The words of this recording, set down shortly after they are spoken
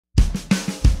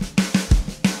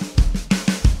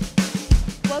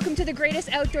Welcome to the greatest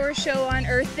outdoor show on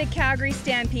earth, the Calgary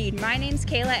Stampede. My name's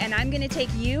Kayla and I'm going to take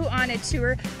you on a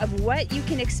tour of what you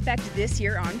can expect this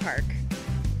year on park.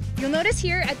 You'll notice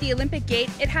here at the Olympic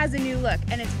Gate, it has a new look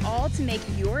and it's all to make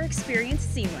your experience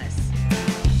seamless.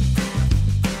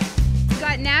 You've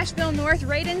got Nashville North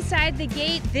right inside the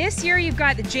gate. This year you've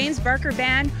got the James Barker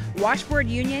Band, Washboard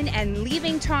Union, and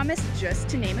Leaving Thomas, just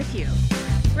to name a few.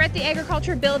 We're at the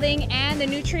Agriculture Building and the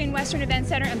Nutrien Western Event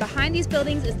Center, and behind these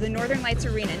buildings is the Northern Lights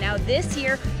Arena. Now this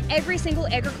year, every single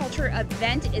agriculture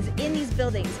event is in these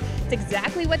buildings. It's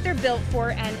exactly what they're built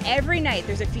for, and every night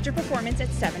there's a feature performance at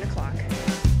 7 o'clock.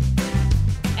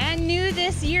 And new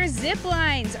this year, zip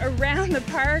lines around the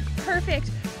park, perfect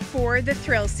for the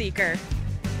thrill seeker.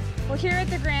 Well, here at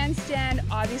the grandstand,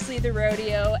 obviously the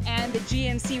rodeo and the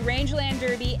GMC Rangeland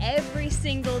Derby every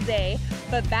single day.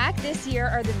 But back this year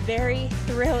are the very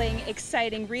thrilling,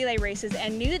 exciting relay races,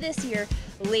 and new this year,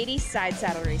 ladies side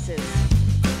saddle races.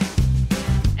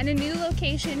 And a new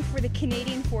location for the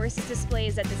Canadian Forces display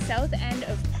is at the south end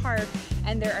of Park,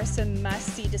 and there are some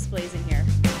must-see displays in here.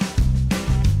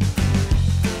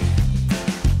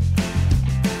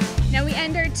 Now we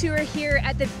end our tour here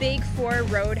at the Big Four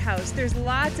Roadhouse. There's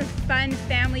lots of fun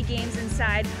family games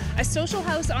inside, a social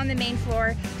house on the main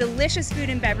floor, delicious food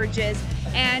and beverages,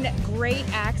 and great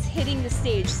acts hitting the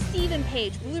stage. Stephen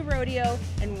Page, Blue Rodeo,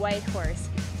 and White Horse.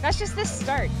 That's just the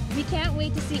start. We can't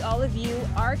wait to see all of you,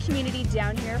 our community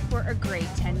down here, for a great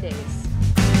 10 days.